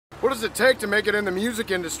What does it take to make it in the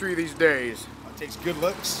music industry these days? It takes good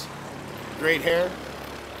looks, great hair,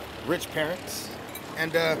 rich parents,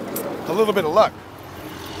 and a little bit of luck.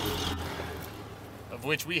 Of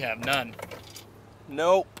which we have none.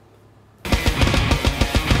 Nope.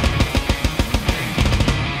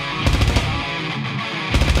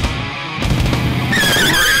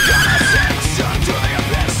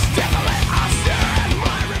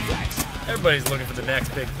 Everybody's looking for the next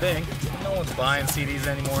big thing. No one's buying CDs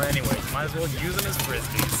anymore anyway. Might as well use them as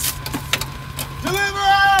frisbees.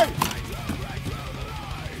 Delivery!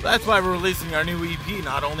 That's why we're releasing our new EP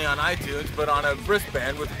not only on iTunes, but on a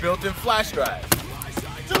wristband with a built-in flash drive.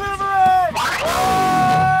 Delivery!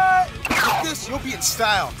 With this, you'll be in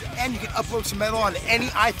style, and you can upload some metal onto any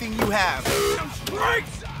iThing you have. Right!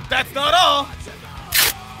 That's not all!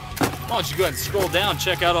 Why don't you go ahead and scroll down,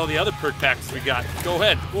 check out all the other perk packs we got. Go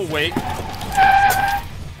ahead, we'll wait.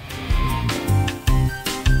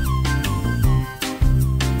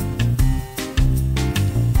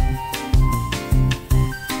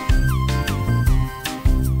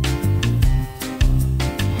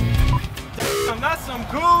 That's some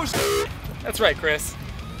cool shit. That's right, Chris.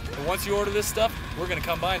 But once you order this stuff, we're gonna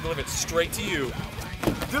come by and deliver it straight to you.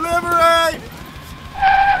 Delivery!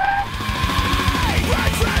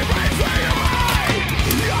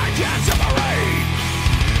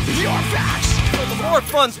 So the more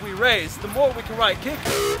funds we raise, the more we can write kick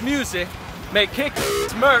music, make kick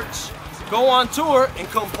merch, go on tour, and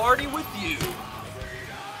come party with you.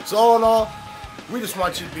 So all in all, we just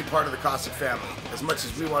want you to be part of the KaustiK family, as much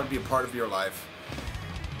as we want to be a part of your life.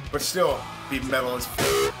 But still, be metal as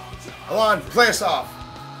f***. Alon, play us off.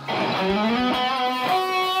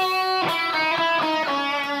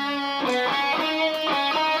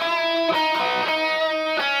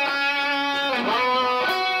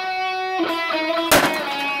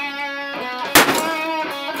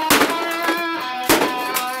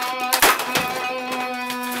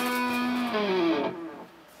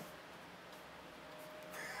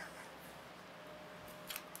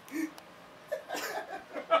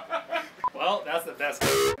 Well, that's the best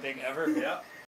thing ever. Yeah.